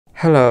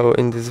Hello,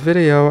 in this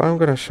video I'm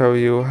gonna show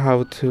you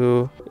how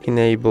to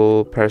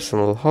enable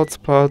personal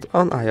hotspot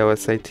on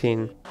iOS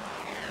 18.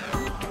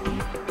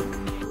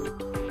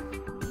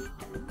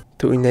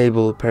 To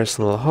enable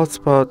personal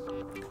hotspot,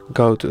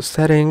 go to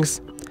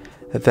Settings,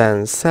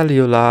 then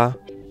Cellular,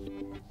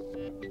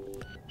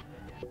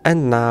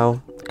 and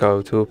now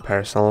go to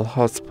personal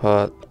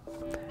hotspot,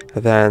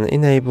 then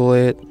enable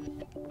it,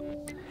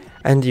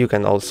 and you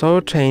can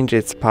also change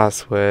its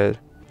password.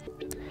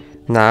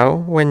 Now,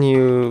 when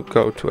you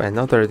go to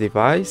another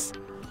device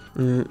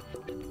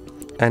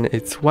and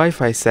its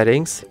Wi-Fi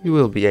settings, you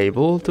will be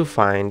able to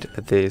find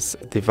this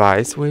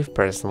device with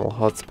personal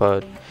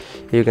hotspot.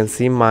 You can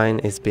see mine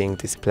is being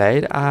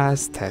displayed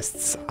as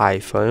tests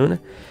iPhone.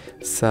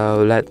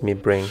 So let me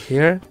bring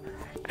here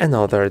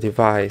another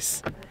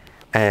device.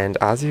 And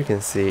as you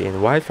can see in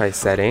Wi-Fi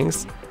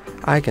settings,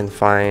 I can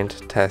find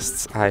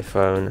tests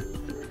iPhone.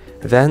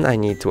 Then I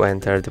need to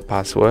enter the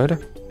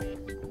password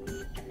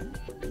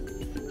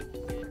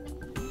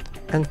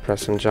and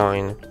press on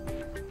join.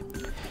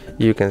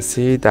 You can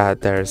see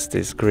that there's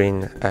this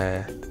green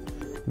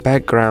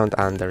background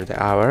under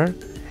the hour,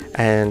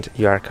 and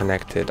you are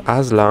connected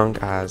as long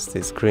as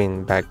this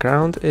green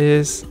background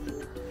is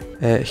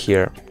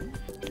here.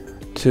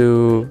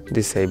 To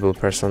disable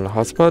personal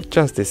hotspot,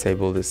 just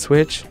disable the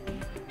switch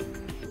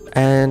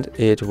and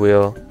it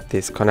will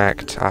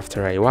disconnect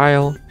after a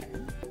while.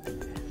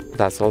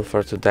 That's all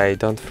for today.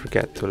 Don't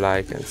forget to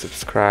like and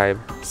subscribe.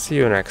 See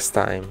you next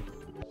time.